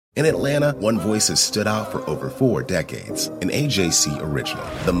In Atlanta, one voice has stood out for over 4 decades. An AJC original,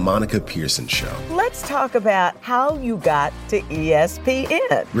 The Monica Pearson Show. Let's talk about how you got to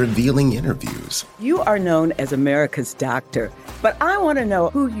ESPN. Revealing interviews. You are known as America's doctor, but I want to know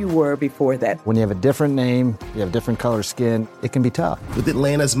who you were before that. When you have a different name, you have different color skin, it can be tough. With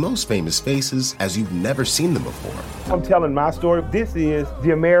Atlanta's most famous faces as you've never seen them before. I'm telling my story. This is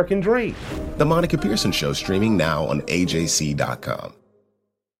the American dream. The Monica Pearson Show, streaming now on AJC.com.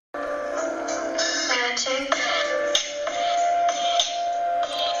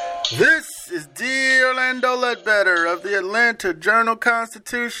 This is D. Orlando Ledbetter of the Atlanta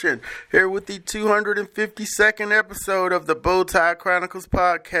Journal-Constitution, here with the 252nd episode of the Bowtie Chronicles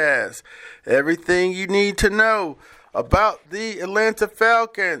podcast. Everything you need to know about the Atlanta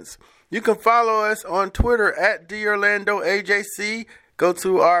Falcons. You can follow us on Twitter at DOrlandoAJC. Go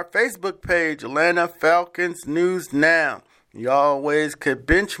to our Facebook page, Atlanta Falcons News Now. You always could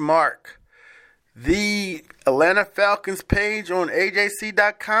benchmark the Atlanta Falcons page on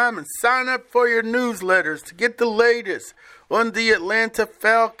AJC.com and sign up for your newsletters to get the latest on the Atlanta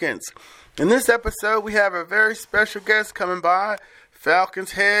Falcons. In this episode, we have a very special guest coming by,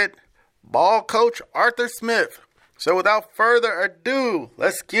 Falcons head ball coach Arthur Smith. So without further ado,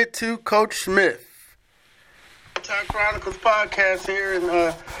 let's get to Coach Smith. Time Chronicles podcast here,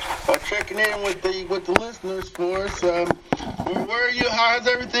 and checking in with the listeners for us. Where are you? How's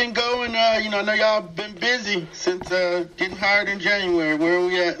everything going? I know y'all been busy since getting hired in January. Where are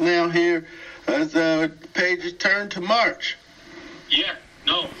we at now here as page is turned to March? Yeah,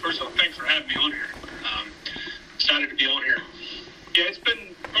 no. First of all, thanks for having me on here. Excited to be on here. Yeah, it's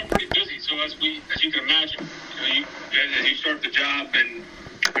been pretty busy. So as you can imagine, as you start the job, and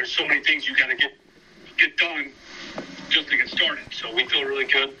there's so many things you got to get done just to get started. So we feel really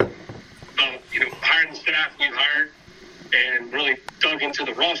good about, hiring the staff we've hired and really dug into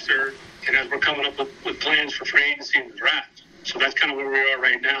the roster. And as we're coming up with plans for free agency and the draft. So that's kind of where we are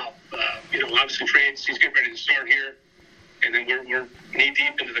right now. Obviously free agency is getting ready to start here. And then we're knee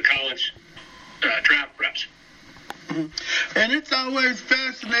deep into the college draft reps. Mm-hmm. And it's always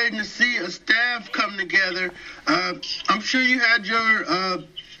fascinating to see a staff come together. I'm sure you had your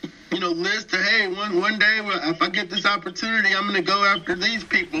list of, hey, one day if I get this opportunity, I'm going to go after these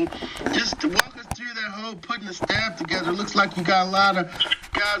people. Just to walk us through that whole putting the staff together. Looks like you got a lot of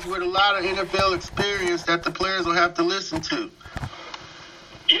guys with a lot of NFL experience that the players will have to listen to.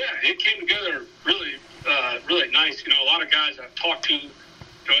 Yeah, it came together really, really nice. A lot of guys I've talked to,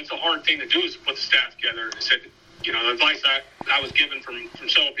 it's a hard thing to do is to put the staff together. I said, the advice I was given from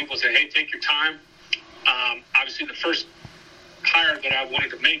several people said, hey, take your time. Obviously, the first hire that I wanted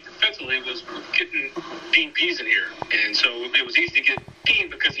to make defensively was getting Dean Pease in here. And so it was easy to get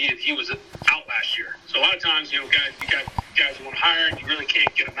Dean because he was out last year. So a lot of times, you got guys you want to hire and you really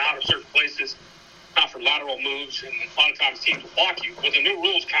can't get them out of certain places, not for lateral moves. And a lot of times teams will block you. Well, the new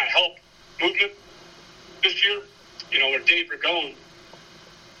rules kind of help movement this year. Where Dave Ragone,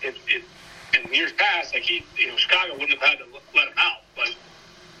 in years past, Chicago wouldn't have had to let him out. But,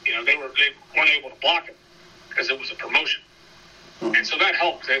 they weren't able to block him because it was a promotion. And so that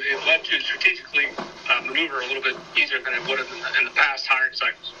helped. It led you to strategically maneuver a little bit easier than it would have in the past hiring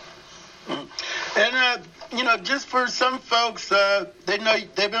cycles. And, just for some folks, they know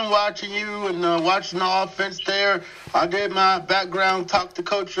they've been watching you and watching the offense there. I gave my background, talked to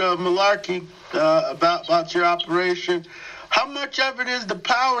Coach Malarkey about your operation. How much of it is the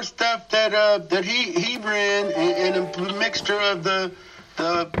power stuff that he ran and a mixture of the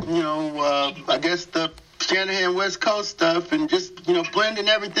Shanahan West Coast stuff and just, blending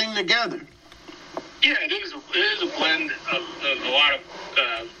everything together? Yeah, it is a blend of a lot of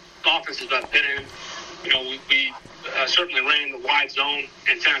offenses I've been in. We certainly ran the wide zone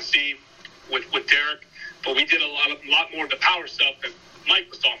in Tennessee with Derek, but we did a lot more of the power stuff that Mike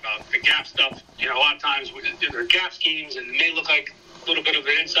was talking about, the gap stuff. A lot of times there are gap schemes and it may look like a little bit of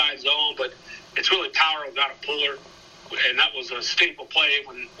an inside zone, but it's really power without a puller. And that was a staple play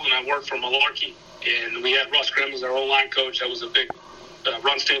when I worked for Malarkey. And we had Russ Grimm as our O-line coach. That was a big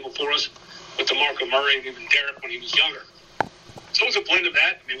run staple for us with DeMarco Murray and even Derek when he was younger. So it was a blend of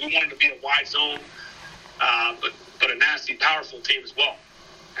that. We wanted to be a wide zone, but a nasty, powerful team as well.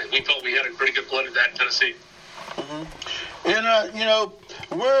 And we felt we had a pretty good blend of that in Tennessee. Mm-hmm. And,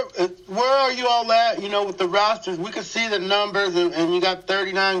 where are you all at, with the rosters? We can see the numbers, and you got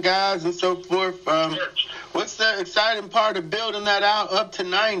 39 guys and so forth. Sure. What's the exciting part of building that out up to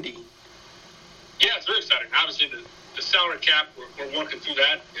 90? Yeah, it's very exciting. Obviously, the salary cap, we're working through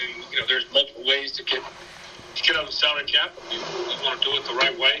that. And, there's multiple ways to get out of the salary cap. We want to do it the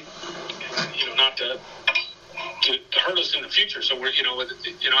right way. And, not to to hurt us in the future. So we're,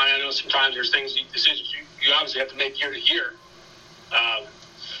 I know sometimes there's decisions you obviously have to make year to year.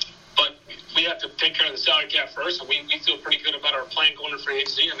 But we have to take care of the salary cap first, and we feel pretty good about our plan going to free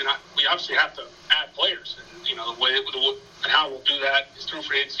agency. I mean, we obviously have to add players, and the way and how we'll do that is through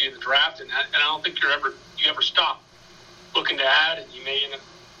free agency and the draft. And I don't think you ever stop looking to add, and you may end up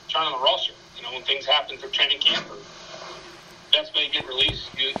trying on the roster. When things happen for training camp or that's when you get released,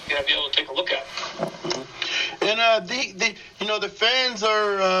 you got to be able to take a look at it. And the fans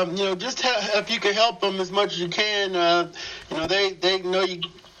are, just if you can help them as much as you can, they know you.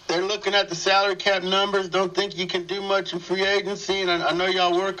 They're looking at the salary cap numbers. Don't think you can do much in free agency, and I know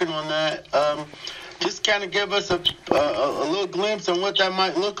y'all working on that. Just kind of give us a little glimpse on what that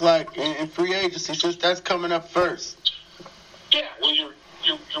might look like in free agency, since that's coming up first. Yeah, well, you're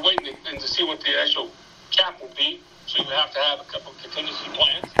waiting to see what the actual cap will be, so you have to have a couple of contingency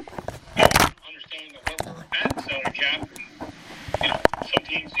plans. Understanding that where we're at the salary cap, and, some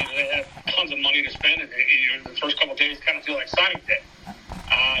teams, they have tons of money to spend, and the first couple of days kind of feel like signing day.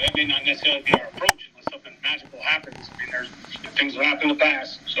 That may not necessarily be our approach unless something magical happens. I mean, there's things that happened in the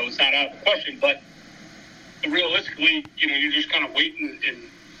past, so it's not out of the question. But realistically, you're just kind of waiting and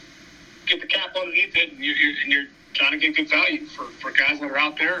get the cap underneath it, and you're trying to get good value for guys that are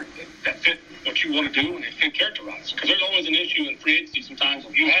out there that fit what you want to do and they fit character-wise. Because there's always an issue in free agency sometimes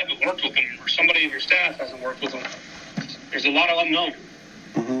if you haven't worked with them or somebody in your staff hasn't worked with them. There's a lot of unknown.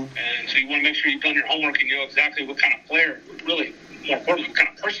 Mm-hmm. And so you want to make sure you've done your homework and you know exactly what kind of player, really, more importantly, what kind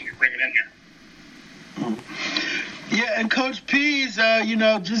of person you're bringing in here. Mm-hmm. Yeah, and Coach P's,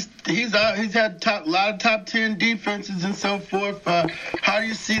 he's had a lot of top 10 defenses and so forth. How do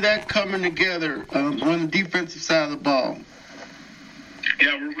you see that coming together on the defensive side of the ball?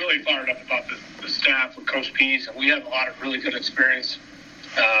 Yeah, we're really fired up about the staff with Coach P's, and we have a lot of really good experience.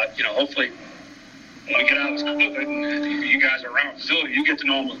 Hopefully when we get out of this COVID and you guys are around the facility, you get to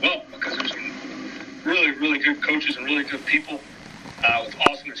know them as well, because there's some really, really good coaches and really good people with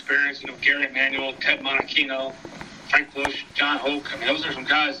awesome experience. Gary Emanuel, Ted Monachino, Frank Bush, John Hoke. I mean, those are some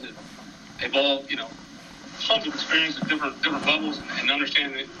guys that they've all, tons of experience at different levels and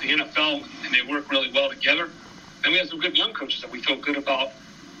understand the NFL, and they work really well together. And we have some good young coaches that we feel good about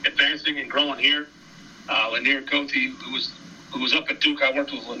advancing and growing here. Lanier Gothi, who was up at Duke, I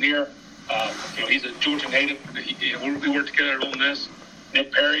worked with Lanier. He's a Georgia native. We worked together at Ole Miss.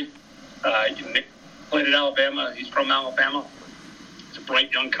 Nick Perry, Nick played at Alabama. He's from Alabama. He's a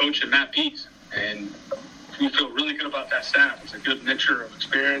bright young coach, and Matt Pease. And we feel really good about that staff. It's a good mixture of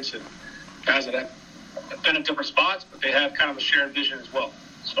experience and guys that have been in different spots, but they have kind of a shared vision as well.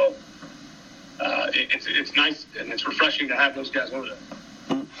 So it's nice and it's refreshing to have those guys over there.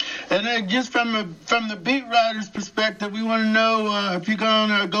 And then just from the beat writer's perspective, we want to know if you're going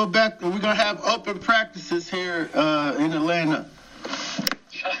to go back, we're going to have open practices here in Atlanta.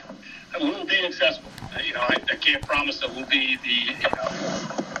 We'll be accessible. I can't promise that we'll be the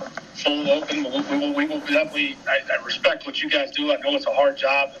full open. We will definitely. I respect what you guys do. I know it's a hard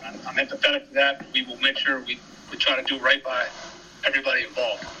job, and I'm empathetic to that. We will make sure we try to do right by everybody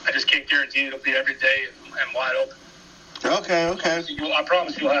involved. I just can't guarantee it'll be every day and wide open. Okay. I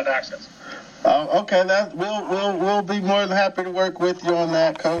promise you'll have access. Okay, that we'll be more than happy to work with you on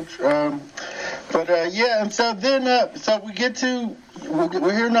that, Coach. And so then we get to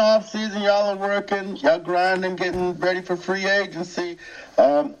we're here in the off season. Y'all are working, y'all grinding, getting ready for free agency.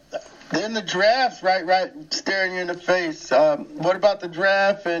 Then the draft's right staring you in the face. What about the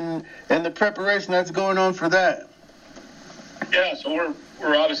draft and the preparation that's going on for that? Yeah, so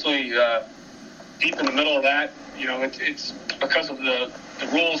we're obviously deep in the middle of that. It's because of the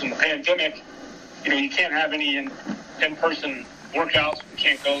rules and the pandemic. You can't have any in-person workouts. We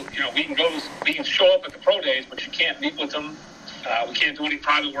can't go. We can show up at the pro days, but you can't meet with them. We can't do any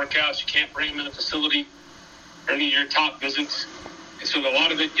private workouts. You can't bring them in the facility or any of your top visits. And so a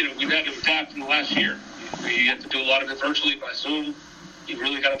lot of it, we've had to adapt in the last year. You have to do a lot of it virtually by Zoom. You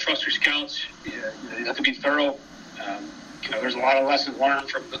really got to trust your scouts. You have to be thorough. There's a lot of lessons learned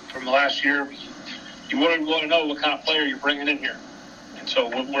from the last year. You want to know what kind of player you're bringing in here. And so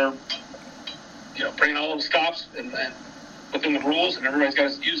we're bringing all those stops and within the rules, and everybody's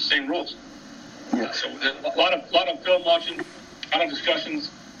got to use the same rules. Yeah. So a lot of film watching, a lot of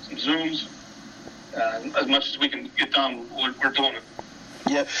discussions, some Zooms. As much as we can get done, we're doing it.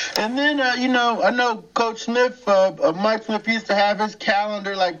 Yeah, and then, I know Coach Smith, Mike Smith used to have his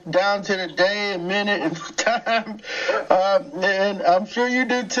calendar, down to the day, a minute, and time. And I'm sure you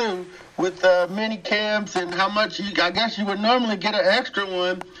do, too, with mini camps and how much I guess you would normally get an extra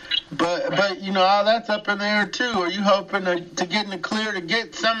one. But all that's up in the air too. Are you hoping to get in the clear to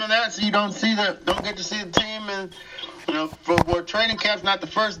get some of that so you don't get to see the team and for training camp's not the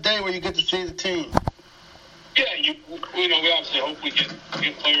first day where you get to see the team? Yeah, we obviously hope we get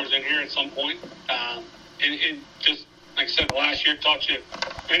players in here at some point. And just like I said, last year taught you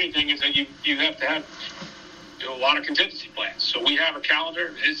anything is that you have to have a lot of contingency plans. So we have a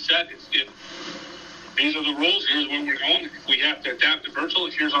calendar. It's set. These are the rules. Here's where we're going. If we have to adapt to virtual,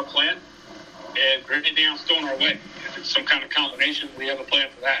 here's our plan. And for anything else thrown our way, if it's some kind of combination, we have a plan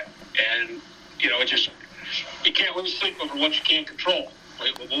for that. And, you can't lose sleep over what you can't control.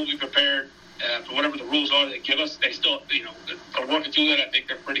 We'll be prepared for whatever the rules are they give us. They still, are working through that. I think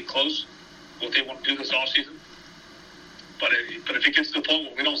they're pretty close what they want to do this offseason. But if it gets to the point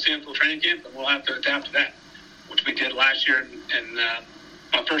where we don't see them until training camp, then we'll have to adapt to that, which we did last year and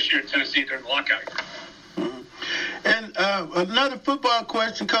my first year in Tennessee during the lockout year. And another football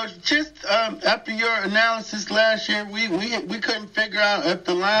question, Coach. Just after your analysis last year, we couldn't figure out if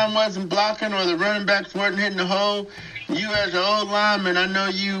the line wasn't blocking or the running backs weren't hitting the hole. You as an old lineman, I know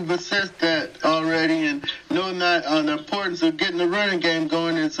you've assessed that already, and knowing that the importance of getting the running game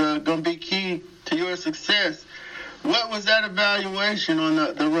going is going to be key to your success. What was that evaluation on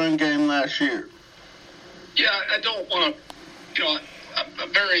the run game last year? Yeah, I don't want to,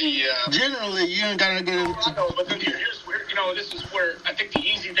 I'm very... generally, you ain't got to get into... I know, but then here's where, this is where I think the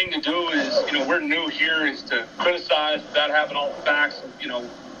easy thing to do is, we're new here, is to criticize without having all the facts of,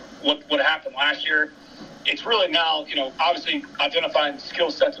 what happened last year. It's really now, obviously identifying the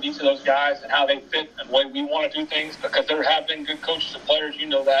skill sets of each of those guys and how they fit and the way we want to do things, because there have been good coaches and players,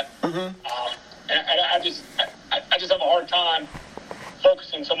 that. Mm-hmm. And I just have a hard time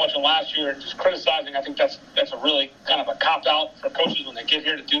focusing so much on last year and just criticizing. I think that's a really kind of a cop-out for coaches when they get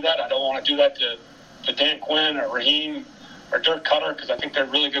here to do that. I don't want to do that to Dan Quinn or Raheem or Dirk Cutter, because I think they're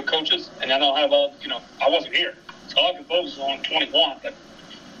really good coaches. And I don't have I wasn't here, so all I can focus on 21. But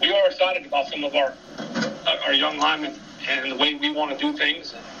we are excited about some of our young linemen and the way we want to do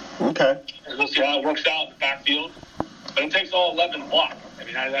things. Okay. And we'll see how it works out in the backfield. But it takes all 11 to block. I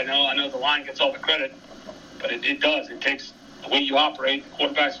mean, I know the line gets all the credit, but it does. It takes the way you operate.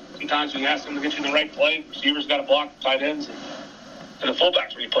 Quarterbacks, sometimes you ask them to get you in the right play. Receivers got to block tight ends and the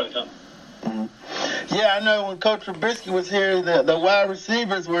fullbacks when you play them. Mm-hmm. Yeah, I know when Coach Trubisky was here, the wide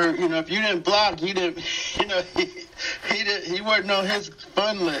receivers were, if you didn't block, he didn't, he wasn't on his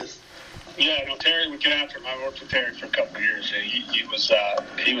fun list. Yeah, Terry would get after him. I worked with Terry for a couple of years. He was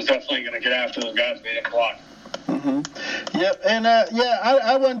definitely going to get after those guys if they didn't block. Mm-hmm. Yep, and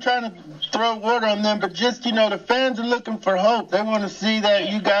I wasn't trying to throw water on them, but just the fans are looking for hope. They want to see that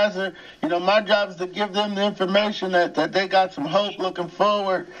you guys are. My job is to give them the information that they got some hope looking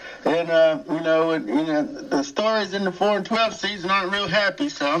forward, and the stories in the 4-12 season aren't real happy.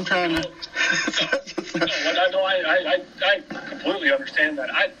 So I'm trying to. I completely understand that.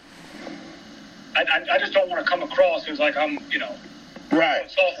 I just don't want to come across as like I'm right.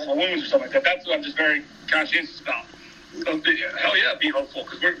 soft on the wounds or something like that. That's what I'm just very conscientious about. So, hell yeah, be hopeful,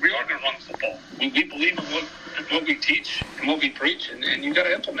 because we are going to run the football. We believe in what we teach and what we preach, and you got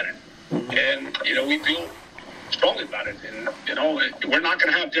to implement it. Mm-hmm. And we feel strongly about it. And we're not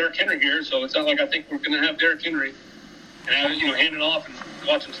going to have Derrick Henry here, so it's not like I think we're going to have Derrick Henry and hand it off and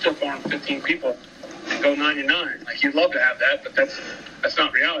watch him stiff arm 15 people and go 99. Like, you'd love to have that, but that's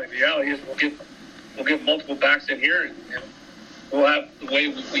not reality. The reality is we'll get multiple backs in here, and we'll have the way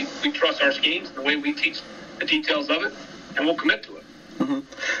we trust our schemes, the way we teach the details of it, and we'll commit to it. Mm-hmm.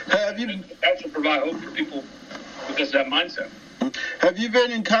 That should provide hope for people with that mindset. Have you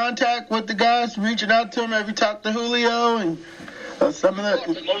been in contact with the guys, reaching out to them? Have you talked to Julio and some of that?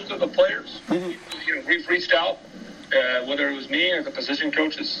 Most of the players, mm-hmm. We've reached out, whether it was me or the position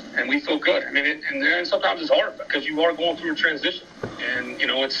coaches, and we feel good. I mean, and sometimes it's hard because you are going through a transition, and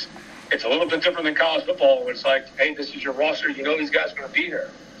it's a little bit different than college football, where it's like, hey, this is your roster. These guys are going to be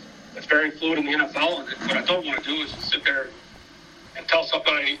here. It's very fluid in the NFL, and what I don't want to do is just sit there and tell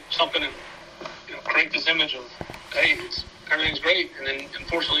somebody something and create this image of, hey, everything's great, and then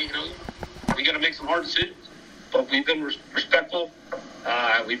unfortunately, we got to make some hard decisions. But we've been respectful.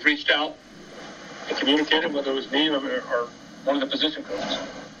 We've reached out and communicated, whether it was me or one of the position coaches.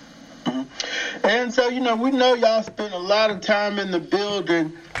 Mm-hmm. And so, we know y'all spend a lot of time in the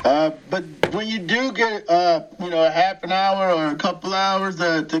building, but when you do get, a half an hour or a couple hours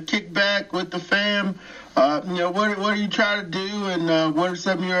to kick back with the fam, what do you try to do, and what are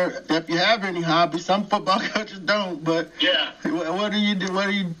some of your, if you have any hobbies? Some football coaches don't, but yeah, what do you do? What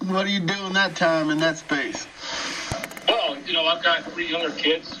do you do in that time in that space? Well, I've got 3 younger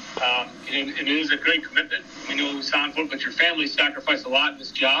kids, and it is a great commitment. We know we signed for it, but your family sacrificed a lot in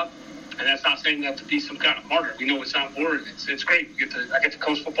this job, and that's not saying that to be some kind of martyr. We know we signed for it. It's great. I get to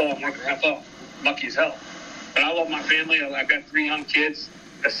coach football and work in the NFL. Lucky as hell. But I love my family. I've got 3 young kids,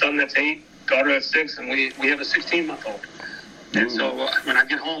 a son that's 8, daughter that's 6, and we have a 16-month-old. And so when I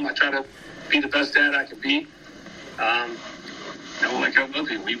get home, I try to be the best dad I can be.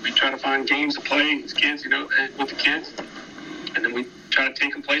 We try to find games to play as kids, with the kids. And then we try to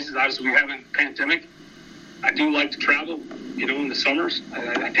take them places. Obviously, we haven't pandemic. I do like to travel, in the summers.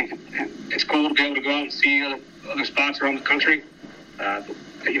 I think it's cool to be able to go out and see other spots around the country.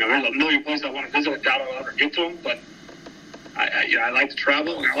 There's a million places I want to visit. I doubt I'll ever get to them, but I like to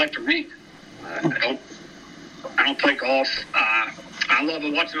travel and I like to read. I don't play golf. I love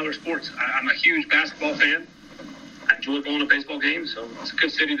watching other sports. I'm a huge basketball fan. I enjoy going to baseball games, so it's a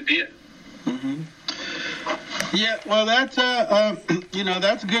good city to be in. Mm-hmm. Yeah, well, that's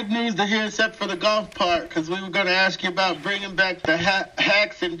that's good news to hear, except for the golf part, because we were going to ask you about bringing back the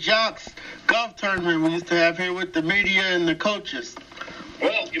Hacks and Jocks golf tournament we used to have here with the media and the coaches.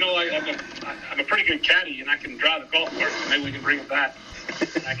 Well, I'm a pretty good caddy, and I can drive the golf cart, so maybe we can bring it back.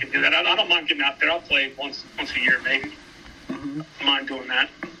 I can do that. I don't mind getting out there. I'll play once a year, maybe. Mm-hmm. I mind doing that.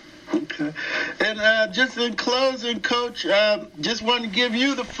 Okay. And just in closing, Coach, just want to give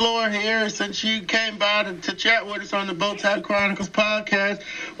you the floor here since you came by to chat with us on the Bowtie Chronicles podcast.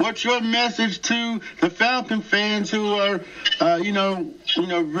 What's your message to the Falcon fans who are,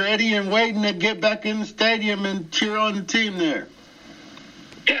 ready and waiting to get back in the stadium and cheer on the team there?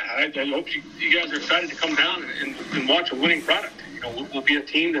 Yeah, I hope you guys are excited to come down and watch a winning product. We'll be a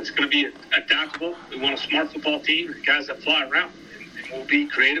team that's going to be adaptable. We want a smart football team, guys that fly around. We'll be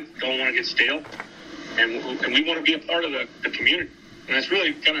creative. Don't want to get stale, and we want to be a part of the community. And that's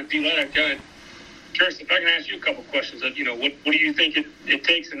really kind of D-Led. Curious if I can ask you a couple questions. What do you think it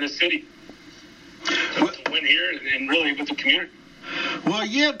takes in this city to win here and really with the community? Well,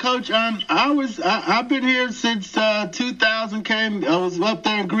 yeah, Coach. I've been here since 2000 came. I was up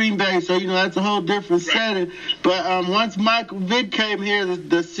there in Green Bay, so that's a whole different setting. But once Michael Vick came here,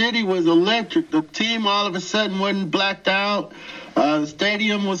 the city was electric. The team all of a sudden wasn't blacked out. The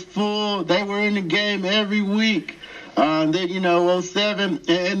stadium was full. They were in the game every week. Then 07,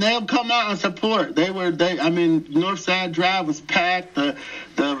 and they'll come out and support. Northside Drive was packed. The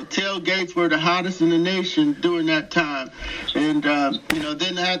tailgates were the hottest in the nation during that time. And then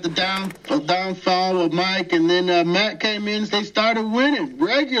they had the downfall of Mike, and then Matt came in. They started winning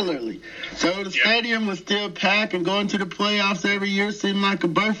regularly. So the stadium was still packed, and going to the playoffs every year seemed like a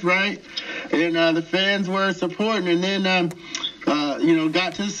birthright. And the fans were supporting. And then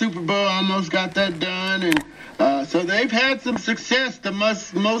got to the Super Bowl, almost got that done, and so they've had some success. The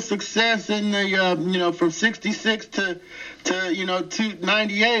most success in the from '66 to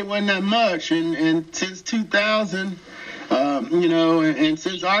 98 wasn't that much, and since 2000, and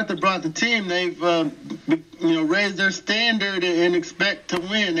since Arthur brought the team, they've raised their standard and expect to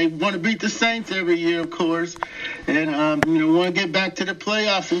win. They want to beat the Saints every year, of course, and want to get back to the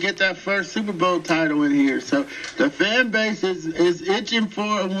playoffs and get that first Super Bowl title in here. So the fan base is itching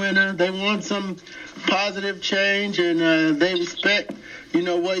for a winner. They want some positive change, and they respect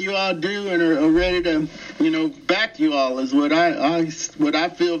what you all do and are ready to back you all. Is what I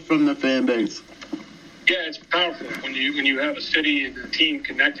feel from the fan base. Yeah, it's powerful when you have a city and a team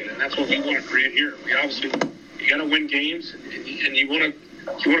connected, and that's what we want to create here. We obviously, you got to win games, and you want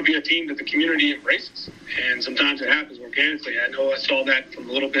to be a team that the community embraces. And sometimes it happens organically. I know I saw that from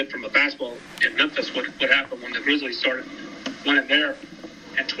a basketball in Memphis. What happened when the Grizzlies started winning there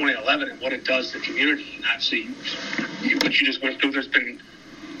in 2011, and what it does to the community. And obviously, what you just went through. There's been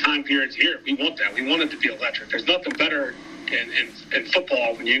time periods here. We want that. We want it to be electric. There's nothing better in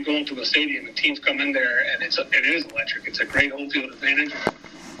football when you go into the stadium and teams come in there and it is electric. It's a great home field advantage.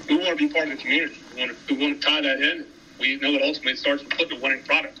 We want to be part of the community. We want to tie that in. We know that ultimately it starts with putting a winning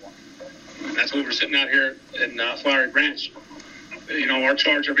product on. And that's why we're sitting out here in Flowery Branch. Our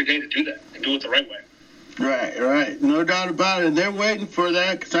charge every day to do that and do it the right way. Right. No doubt about it. They're waiting for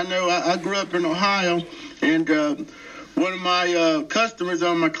that because I know I grew up in Ohio, and one of my customers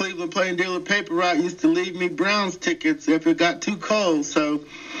on my Cleveland Plain Dealer paper route used to leave me Browns tickets if it got too cold. So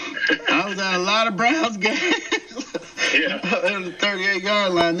I was at a lot of Browns games on the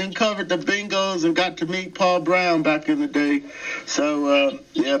 38-yard line, then covered the Bengals and got to meet Paul Brown back in the day. So,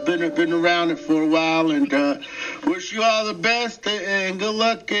 been around it for a while, and wish you all the best and good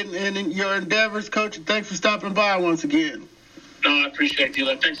luck in your endeavors, Coach. And thanks for stopping by once again. No, I appreciate it,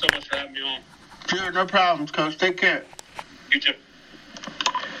 D-Led. Thanks so much for having me on. Sure, no problems, Coach. Take care. You too.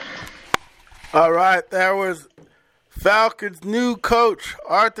 All right, there was Falcons' new coach,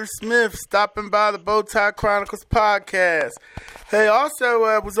 Arthur Smith, stopping by the Bowtie Chronicles podcast. Hey,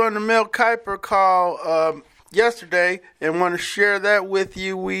 also was on the Mel Kiper call yesterday and want to share that with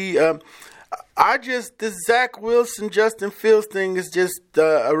you. This Zach Wilson, Justin Fields thing is just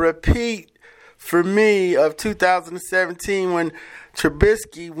a repeat for me of 2017 when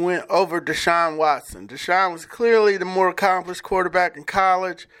Trubisky went over Deshaun Watson. Deshaun was clearly the more accomplished quarterback in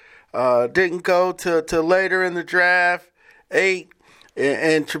college. Didn't go till later in the draft, 8,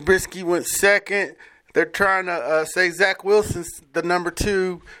 and Trubisky went second. They're trying to say Zach Wilson's the number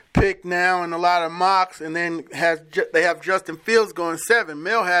 2 pick now in a lot of mocks, and then they have Justin Fields going 7.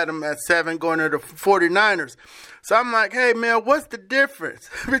 Mel had him at 7 going to the 49ers. So I'm like, hey, Mel, what's the difference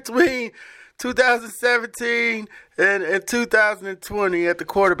between 2017 and 2020 at the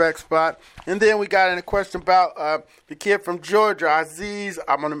quarterback spot? And then we got in a question about the kid from Georgia, Aziz.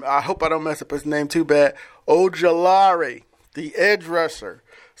 I hope I don't mess up his name too bad. Ojulari, the edge rusher.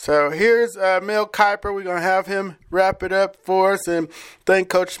 So here's Mel Kiper. We're going to have him wrap it up for us and thank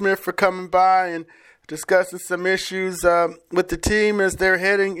Coach Smith for coming by and discussing some issues with the team as they're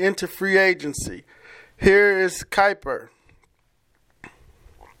heading into free agency. Here is Kiper.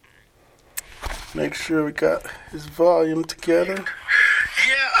 Make sure we got his volume together.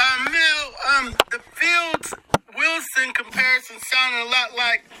 Yeah, Mel, the Fields-Wilson comparison sounded a lot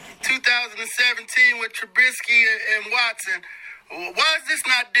like 2017 with Trubisky and Watson. Why is this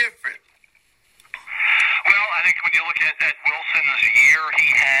not different? Well, I think when you look at Wilson's year he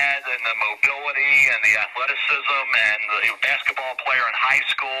had and the mobility and the athleticism and the basketball player in high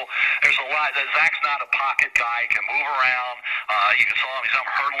school, there's a lot. Zach's not a pocket guy, can move around. You can saw him, he's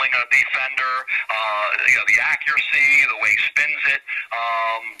hurdling a defender. The accuracy, the way he spins it.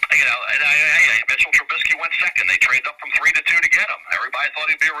 Mitchell Trubisky went second. They traded up from 3 to 2 to get him. Everybody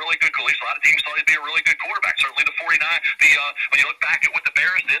thought he'd be a really good, at least a lot of teams thought he'd be a really good quarterback. Certainly the 49, when you look back at what the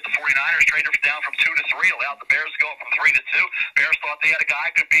Bears did, the 49ers traded down from 2 to 3, allowed the Bears to go up from 3 to 2. Bears thought they had a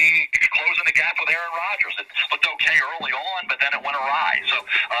guy who could be closing the gap with Aaron Rodgers. It looked okay early on, but then it went awry. So,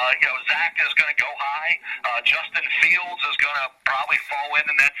 Zach is going to go high. Justin Fields is going to probably fall in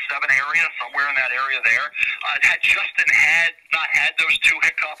that 7 area, somewhere in that area there. Had Justin not had those 2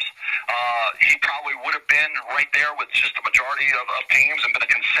 hiccups, he probably would have been right there with just the majority of teams and been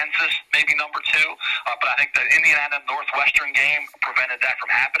a consensus, maybe number 2. But I think the Indiana-Northwestern game prevented that from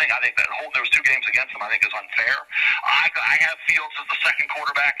happening. I think that holding those 2 games against him, I think, is unfair. I have Fields as the second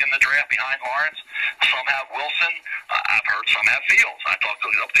quarterback in the draft behind Lawrence. Some have Wilson. I've heard some have Fields. I talked to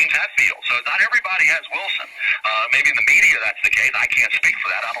other teams have Fields. So not everybody has Wilson. Maybe in the media that's the case. I can't speak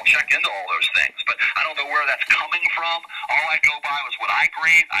for that. I don't check into all those things. But I don't know where that's coming from. All I go by was what I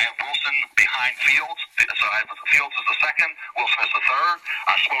agreed. I have Wilson behind Fields. So I have Fields as the second, Wilson as the third.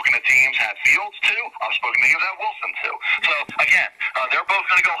 I've spoken to teams have Fields too. I've spoken to teams have Wilson too. So again, they're both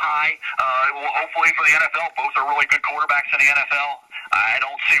going to go high. Hopefully for the NFL, both are really good quarterbacks in the NFL. I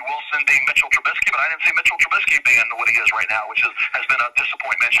don't see Wilson being Mitchell Trubisky, but I didn't see Mitchell Trubisky being what he is right now, which has been a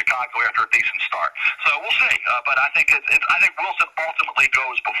disappointment in Chicago after a decent start. So we'll see. But I think I think Wilson ultimately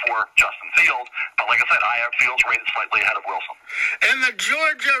goes before Justin Fields. But like I said, I have Fields rated slightly ahead of Wilson. And the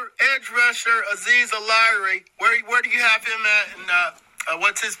Georgia edge rusher Aziz Ojulari, where do you have him at, and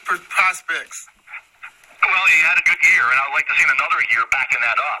what's his prospects? Well, he had a good year, and I'd like to see another year backing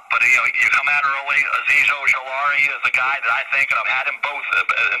that up. But, you come out early. Aziz Ojulari is a guy that I think, and I've had him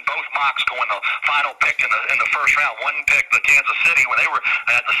in both mocks going the final pick in the first round. One pick, the Kansas City, when they were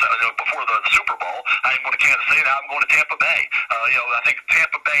before the Super Bowl. I didn't go to Kansas City. Now I'm going to Tampa Bay. I think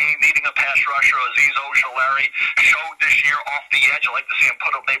Tampa Bay needing a pass rusher, Aziz Ojulari showed this year off the edge. I'd like to see him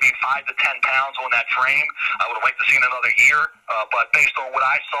put up maybe 5 to 10 pounds on that frame. I would have liked to see another year. But based on what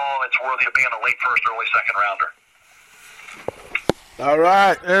I saw, it's worthy of being a late first, early second rounder. All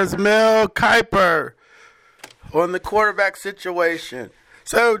right, there's Mel Kiper on the quarterback situation.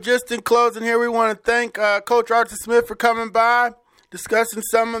 So just in closing here, we want to thank Coach Arthur Smith for coming by, discussing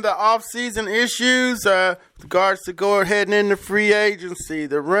some of the off-season issues with regards to go ahead and into free agency,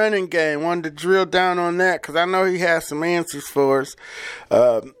 the running game. Wanted to drill down on that because I know he has some answers for us.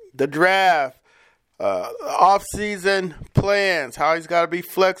 The draft. Off-season plans, how he's got to be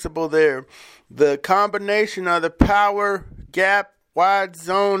flexible there. The combination of the power, gap, wide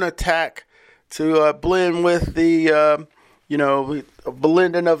zone attack to blend with the,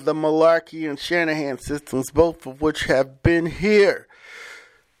 blending of the Malarkey and Shanahan systems, both of which have been here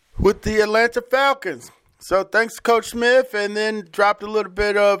with the Atlanta Falcons. So thanks to Coach Smith, and then dropped a little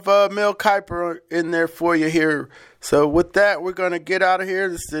bit of Mel Kiper in there for you here. So with that, we're going to get out of here.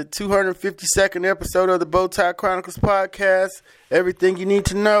 This is the 252nd episode of the Bowtie Chronicles podcast. Everything you need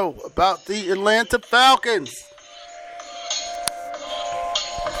to know about the Atlanta Falcons.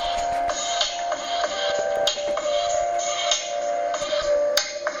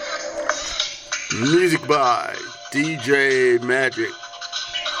 Music by DJ Magic.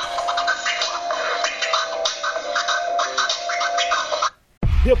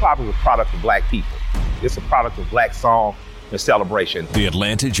 Hip-hop is a product of black people. It's a product of black song and celebration. The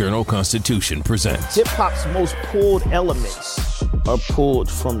Atlanta Journal-Constitution presents hip-hop's most pulled elements are pulled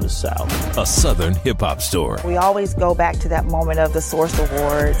from the South. A Southern hip-hop story. We always go back to that moment of the Source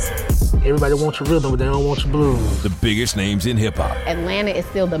Awards. Everybody wants your rhythm, but they don't want your blues. The biggest names in hip-hop. Atlanta is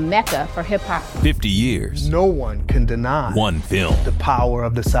still the mecca for hip-hop. 50 years. No one can deny one film. The power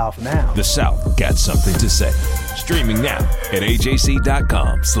of the South now. The South got something to say. Streaming now at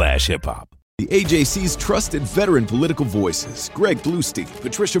ajc.com/hiphop. The AJC's trusted veteran political voices, Greg Bluestein,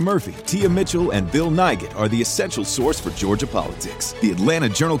 Patricia Murphy, Tia Mitchell, and Bill Nygut, are the essential source for Georgia politics. The Atlanta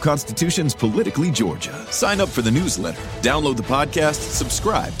Journal-Constitution's Politically Georgia. Sign up for the newsletter, download the podcast,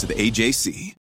 subscribe to the AJC.